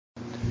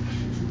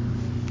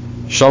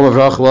Shalom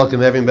Avrach,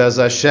 welcome everyone, Be'ez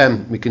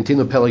Hashem. We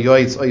continue Pele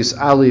Yoetz, Ois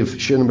Aliv,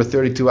 Shir number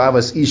 32,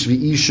 Ahavas Eish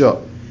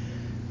v'Isha.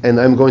 And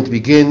I'm going to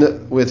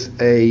begin with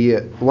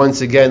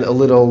once again, a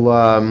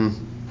little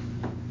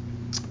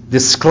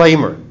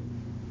disclaimer,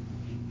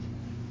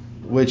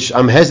 which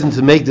I'm hesitant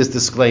to make this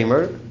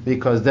disclaimer,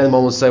 because then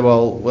one will say,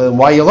 well,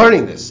 why are you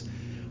learning this?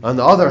 On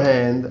the other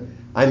hand,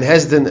 I'm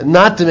hesitant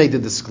not to make the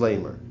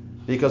disclaimer,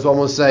 because one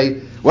will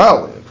say,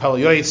 well,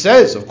 Pele Yoetz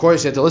says, of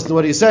course you have to listen to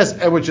what he says,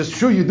 and which is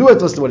true, you do have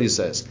to listen to what he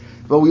says.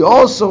 But we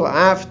also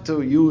have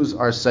to use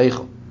our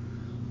seichel.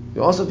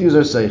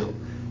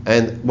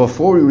 And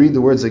before we read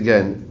the words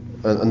again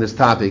on this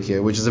topic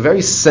here, which is a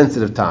very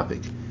sensitive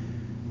topic,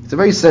 it's a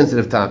very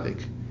sensitive topic.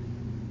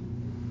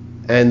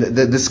 And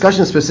the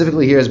discussion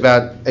specifically here is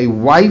about a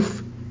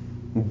wife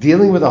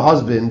dealing with a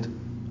husband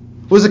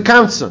who's a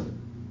kamtzon. You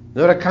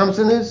know what a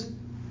kamtzon is?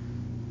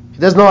 He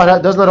does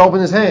not open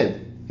his hand.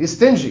 He's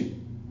stingy.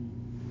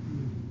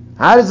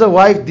 How does a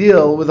wife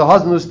deal with a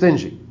husband who's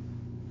stingy?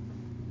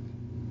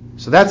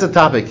 So that's the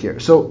topic here.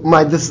 So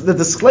the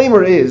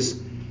disclaimer is,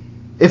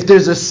 if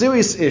there's a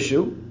serious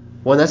issue,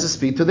 one has to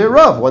speak to their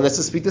Rav. One has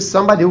to speak to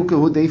somebody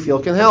who they feel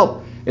can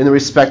help in a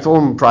respectful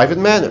and private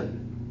manner.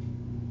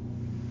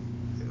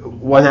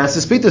 One has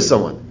to speak to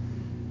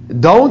someone.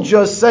 Don't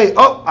just say,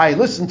 oh, I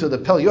listened to the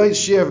Pele Yoetz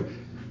Shir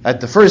at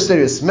the first day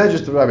of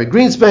Smedges to Rabbi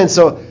Greenspan,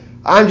 so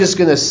I'm just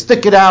going to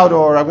stick it out,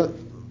 or I'm going to...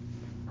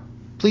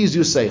 Please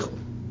use seichel.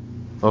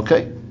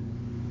 Okay?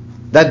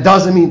 That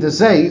doesn't mean to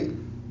say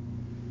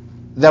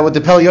that what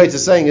the Pele Yoetz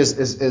is saying is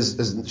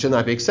should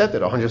not be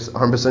accepted.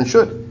 100%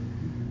 should.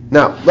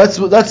 Now,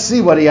 let's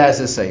see what he has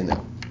to say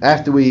now.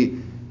 After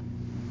we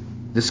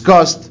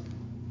discussed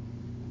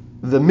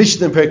the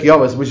Mishnah in Pirkei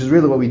Avos, which is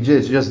really what we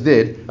just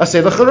did,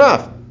 Asay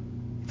l'charav.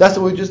 That's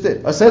what we just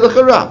did. Asay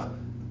l'charav.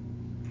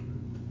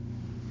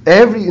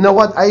 You know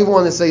what? I even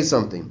want to say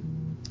something.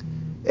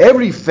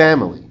 Every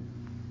family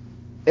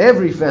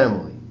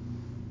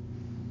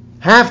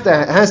has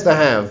to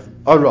have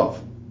a Rav.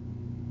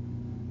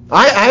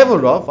 I have a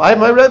Rav. I have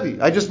my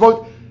Rebbe. I just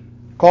called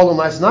him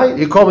last night.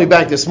 He called me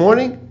back this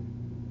morning.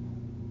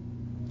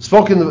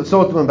 Spoke to him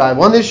about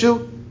one issue.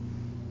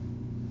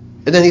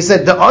 And then he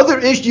said, the other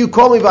issue you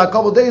called me about a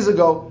couple of days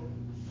ago,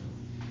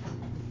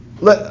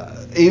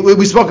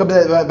 we spoke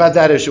about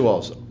that issue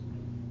also.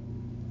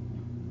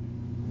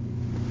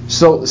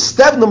 So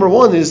step number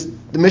one is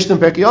the Mishnah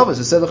in Pirkei Avos.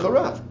 It said the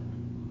Charav.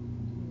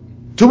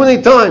 Too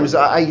many times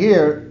I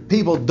hear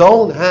people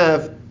don't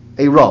have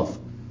a Rav.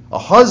 A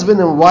husband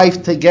and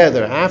wife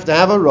together have to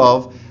have a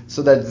Rav,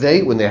 so that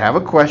when they have a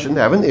question,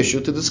 they have an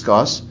issue to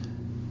discuss,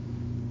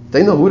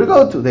 they know who to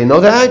go to. They know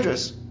the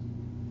address.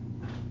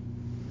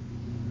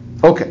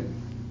 Okay.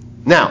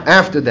 Now,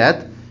 after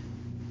that,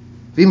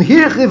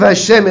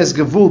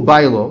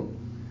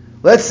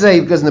 let's say,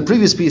 because in the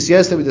previous piece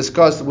yesterday we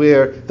discussed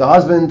where the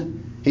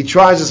husband, he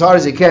tries as hard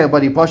as he can,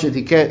 but he can't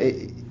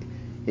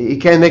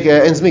make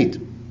ends meet.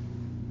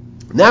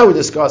 Now we're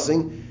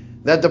discussing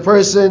that the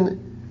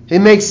person, he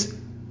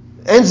makes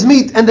ends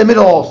meet in the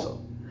middle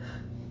also.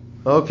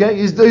 Okay?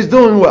 He's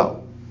doing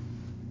well.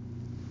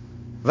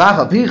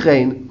 But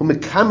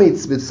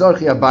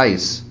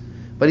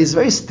he's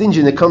very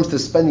stingy when it comes to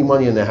spending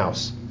money in the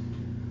house.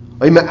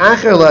 Or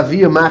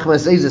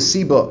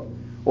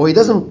he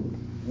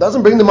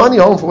doesn't bring the money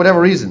home for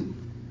whatever reason.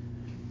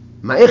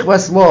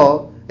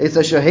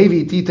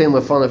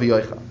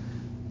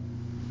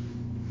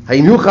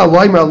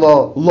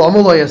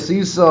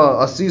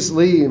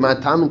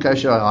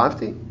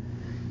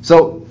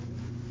 So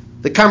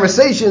the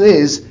conversation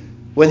is,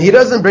 when he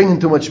doesn't bring in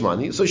too much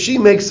money, so she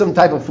makes some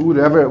type of food,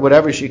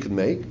 whatever she could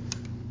make,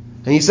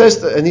 and he says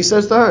to her,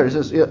 he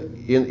says,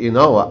 you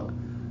know,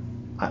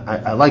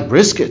 I like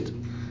brisket.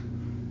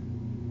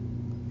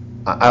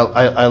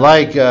 I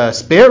like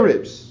spare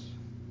ribs.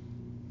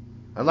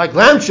 I like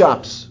lamb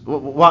chops.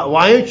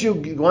 Why aren't you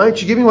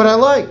giving me what I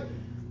like?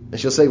 And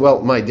she'll say,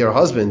 well, my dear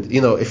husband,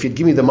 if you'd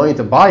give me the money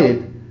to buy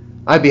it,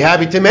 I'd be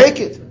happy to make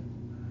it.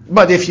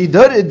 But if you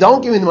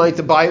don't give me the money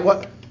to buy it,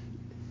 what?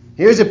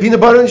 Here's a peanut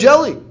butter and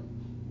jelly.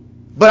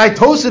 But I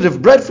toasted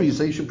it bread for you,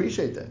 so you should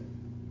appreciate that.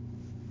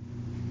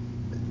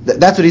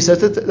 That's what he says.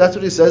 That's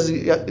what he says.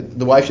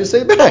 The wife should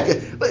say back.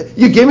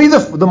 You give me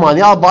the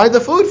money, I'll buy the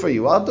food for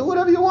you. I'll do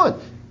whatever you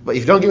want. But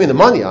if you don't give me the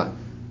money, I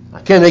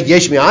can't make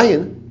yesh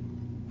mi'ayin.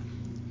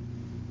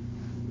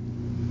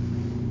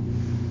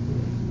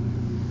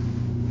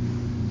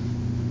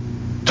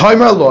 How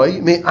am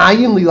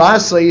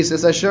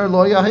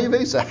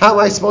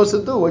I supposed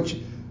to do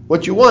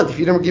what you want if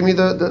you don't give me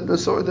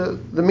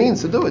the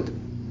means to do it?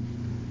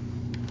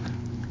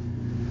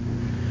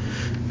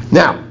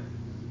 Now,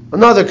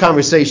 another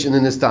conversation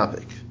in this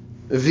topic.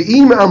 Let's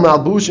say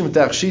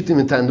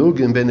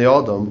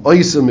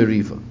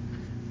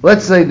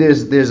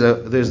there's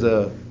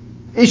a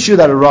issue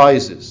that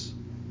arises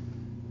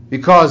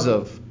because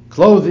of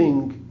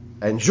clothing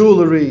and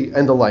jewelry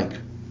and the like.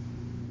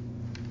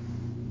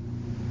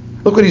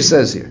 Look what he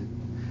says here.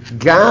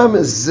 Gam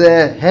ze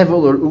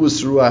hevel or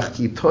us ruach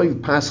ki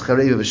toiv pas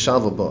charev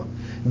v'shalva ba.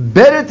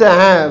 Better to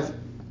have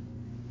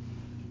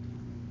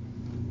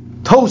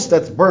toast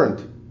that's burnt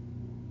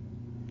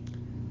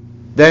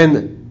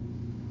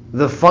than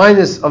the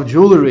finest of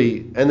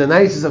jewelry and the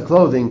nicest of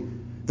clothing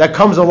that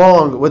comes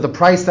along with a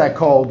price tag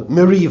called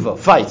meriva,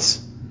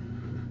 fights.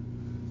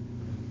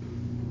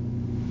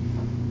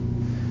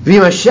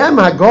 V'im Hashem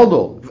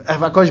HaGodol,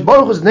 HaKadosh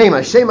Baruch Hu's name,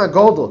 Hashem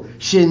HaGodol,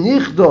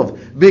 shenichtov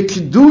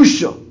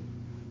b'kedusha.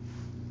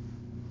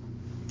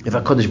 If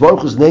HaKadosh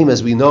Baruch Hu's name,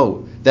 as we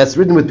know, that's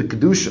written with the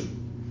kedusha,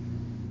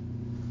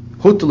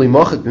 hutuli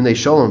mochet b'nei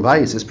shalom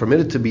bayis, is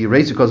permitted to be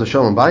raised because of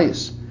shalom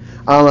bayis.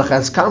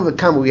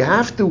 We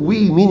have to,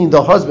 we meaning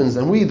the husbands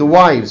and we the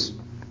wives,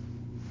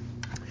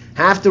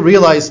 have to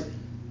realize,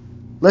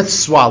 let's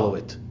swallow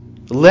it.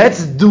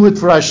 Let's do it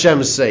for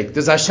Hashem's sake.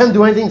 Does Hashem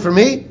do anything for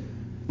me?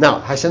 No,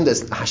 Hashem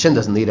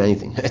doesn't need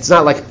anything. It's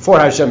not like for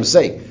Hashem's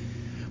sake.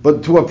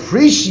 But to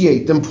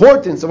appreciate the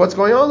importance of what's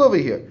going on over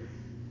here.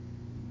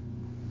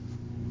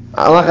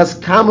 Allah has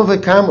kama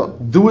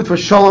v'kama. Do it for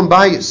shalom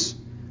bayis.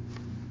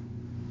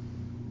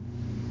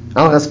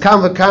 Allah has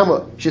kama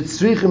v'kama.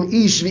 Shetzrichim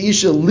ish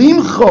v'isha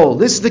limchol.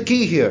 This is the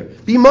key here.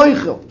 Be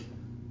moichel.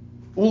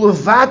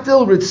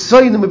 Ulevatel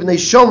ritzoyim b'nei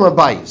shalom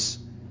bayis.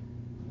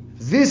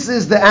 This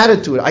is the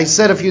attitude. I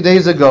said a few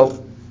days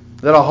ago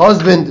that a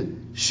husband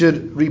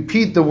should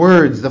repeat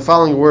the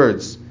following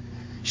words.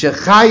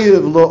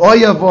 Shechayiv lo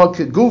oyavo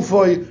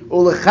kegufoy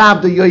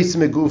ulechab de yoyis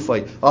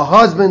megufoy. A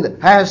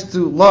husband has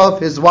to love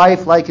his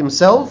wife like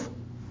himself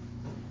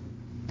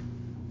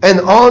and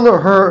honor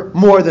her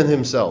more than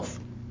himself.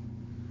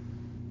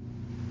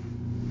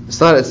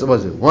 What is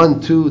it?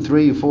 1, 2,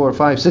 3, 4,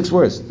 5, 6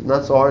 words.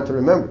 Not so hard to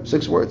remember.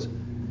 6 words.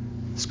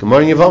 It's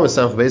Gemara Yevamos,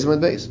 sound for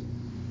basement base.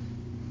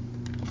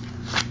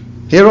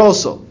 Here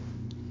also,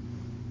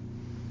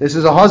 this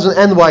is a husband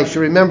and wife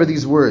should remember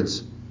these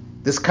words,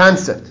 this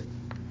concept,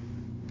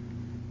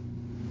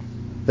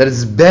 that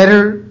it's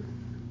better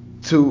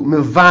to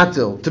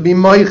mevatel, to be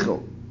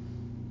moichel,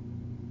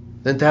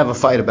 than to have a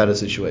fight about a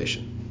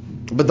situation.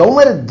 But don't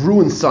let it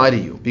brew inside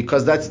of you,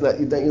 because you're not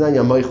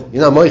moichel.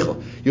 You're not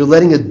moichel. You're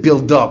letting it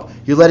build up.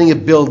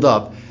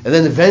 And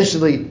then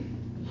eventually,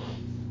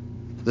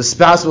 the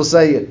spouse will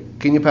say,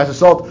 can you pass the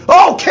salt?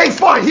 Oh, okay,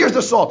 fine, here's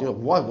the salt.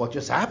 What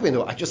just happened?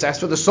 I just asked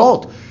for the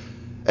salt.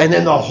 And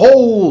then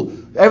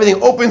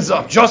everything opens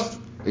up.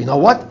 You know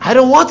what? I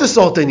don't want the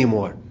salt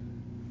anymore.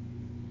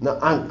 No,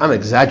 I'm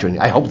exaggerating.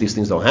 I hope these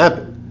things don't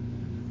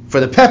happen. For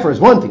the pepper is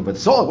one thing, but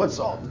salt, what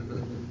salt?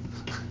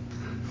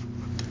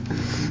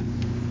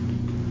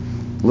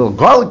 A little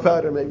garlic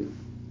powder, maybe.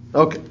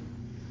 Okay.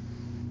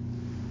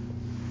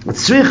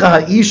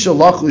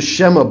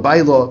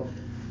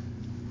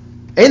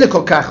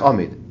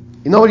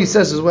 You know what he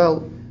says as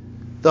well?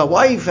 The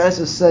wife has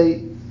to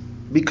say,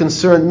 be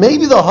concerned,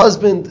 maybe the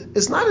husband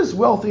is not as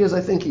wealthy as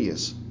I think he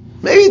is.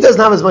 Maybe he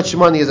doesn't have as much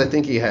money as I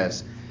think he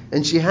has.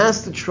 And she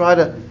has to try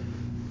to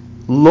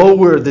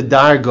lower the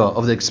darga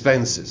of the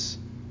expenses.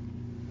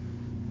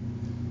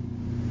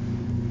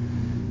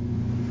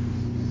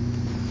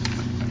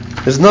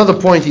 There's another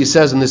point he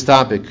says on this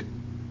topic.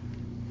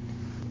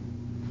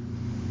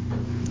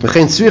 Maybe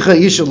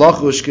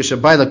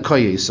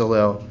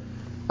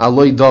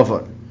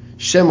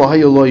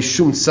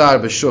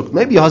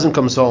a husband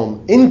comes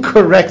home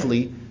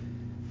incorrectly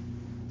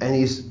and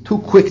he's too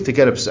quick to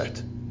get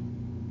upset.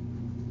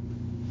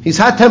 He's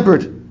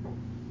hot-tempered.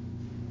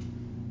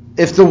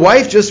 If the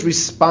wife just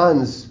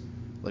responds,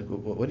 like,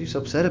 what are you so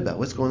upset about?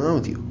 What's going on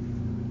with you?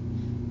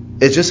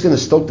 It's just going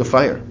to stoke the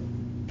fire.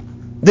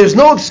 There's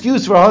no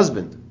excuse for a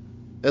husband.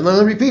 And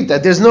let me repeat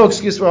that. There's no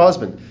excuse for a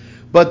husband.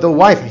 But the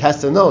wife has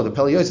to know, the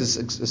Pele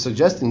is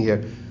suggesting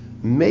here,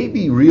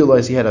 maybe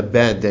realize he had a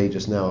bad day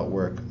just now at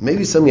work.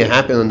 Maybe something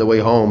happened on the way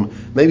home.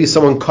 Maybe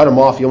someone cut him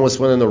off. He almost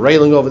went on the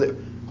railing over there.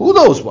 Who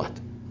knows what?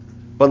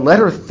 But let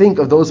her think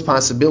of those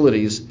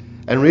possibilities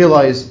and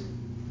realize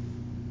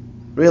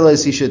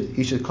he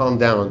should calm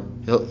down.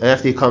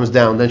 After he calms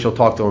down, then she'll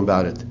talk to him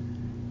about it,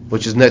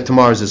 which is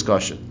tomorrow's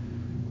discussion.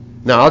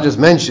 Now, I'll just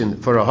mention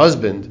for a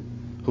husband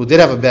who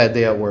did have a bad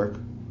day at work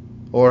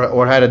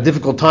or had a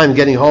difficult time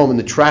getting home in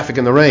the traffic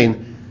and the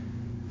rain,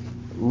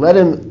 let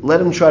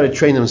him try to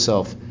train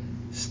himself.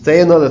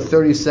 Stay another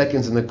 30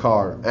 seconds in the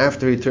car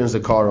after he turns the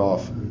car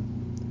off.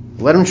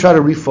 Let him try to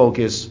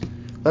refocus.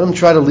 Let him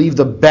try to leave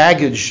the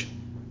baggage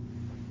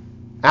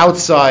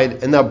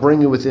outside and not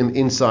bring it with him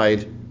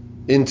inside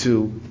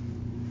into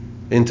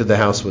the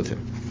house with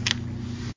him.